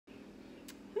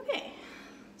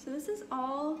So this is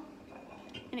all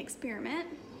an experiment.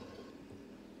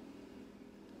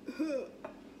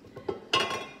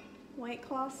 White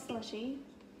Claw slushie.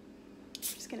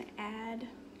 Just gonna add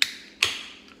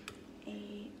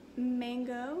a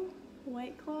mango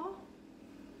White Claw.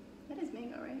 That is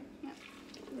mango, right? Yeah.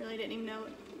 Really didn't even know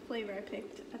what flavor I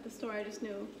picked at the store. I just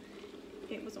knew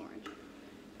it was orange.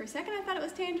 For a second I thought it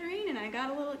was tangerine and I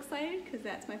got a little excited because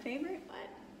that's my favorite,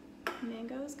 but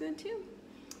mango is good too.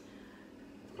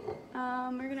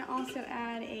 We're gonna also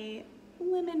add a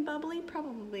lemon bubbly,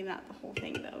 probably not the whole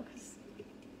thing though, because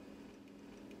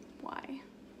why?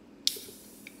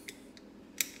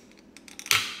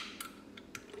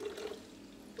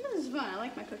 This is fun, I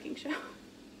like my cooking show.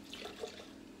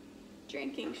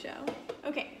 Drinking show.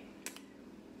 Okay,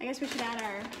 I guess we should add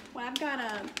our, well, I've got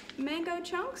mango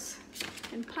chunks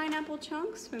and pineapple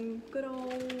chunks from good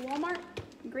old Walmart,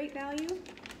 great value.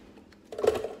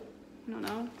 I don't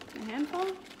know, a handful?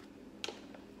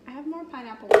 I have more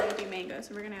pineapple than I do mango,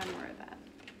 so we're gonna add more of that.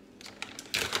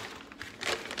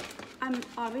 I'm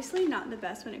obviously not the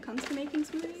best when it comes to making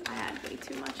smoothies. I add way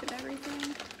too much of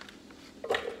everything.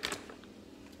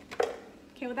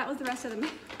 Okay, well that was the rest of the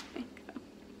mango.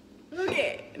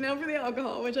 Okay, now for the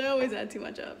alcohol, which I always add too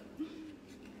much of.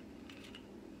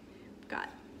 Got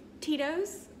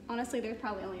Tito's. Honestly, there's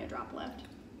probably only a drop left.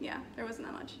 Yeah, there wasn't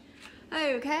that much.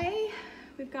 Okay,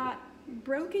 we've got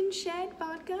Broken Shed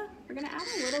vodka. We're gonna add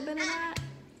a little bit of that.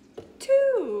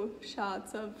 2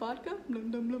 shots of vodka.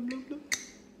 Blum, blum, blum, blum, blum.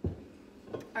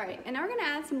 All right, and now we're gonna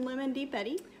add some lemon Deep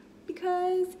Eddy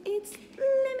because it's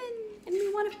lemon and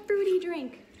we want a fruity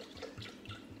drink.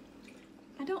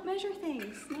 I don't measure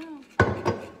things, no.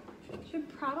 Should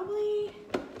probably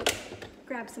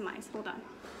grab some ice, hold on.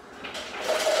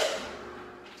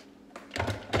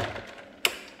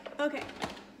 Okay.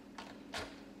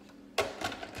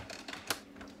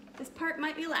 This part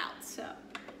might be loud, so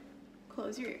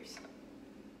close your ears.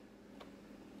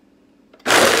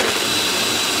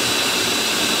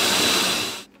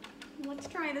 Let's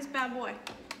try this bad boy.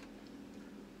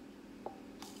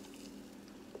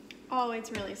 Oh,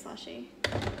 it's really slushy.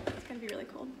 It's gonna be really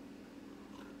cold.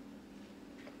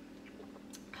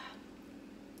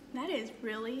 That is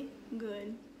really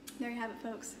good. There you have it,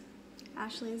 folks.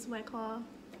 Ashley's White Claw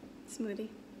smoothie,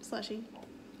 slushie.